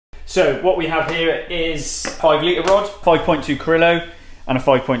So what we have here is a 5 litre rod, 5.2 Carrillo and a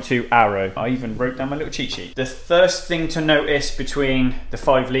 5.2 Arrow. I even wrote down my little cheat sheet. The first thing to notice between the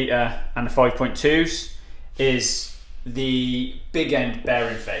 5 litre and the 5.2s is the big end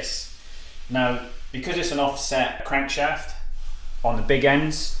bearing face. Now, because it's an offset crankshaft on the big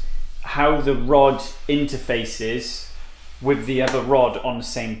ends, how the rod interfaces with the other rod on the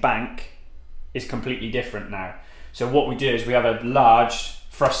same bank is completely different now. So what we do is we have a large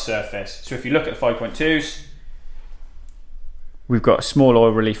thrust surface. So if you look at the 5.2s, we've got a small oil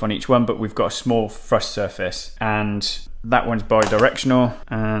relief on each one, but we've got a small thrust surface, and that one's bi-directional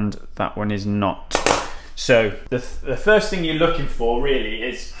and that one is not. So the first thing you're looking for really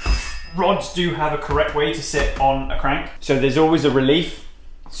is rods do have a correct way to sit on a crank. So there's always a relief,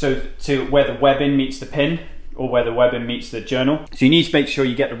 so to where the webbing meets the pin or where the webbing meets the journal. So you need to make sure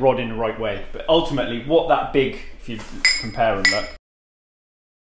you get the rod in the right way. But ultimately what that big, if you compare and look,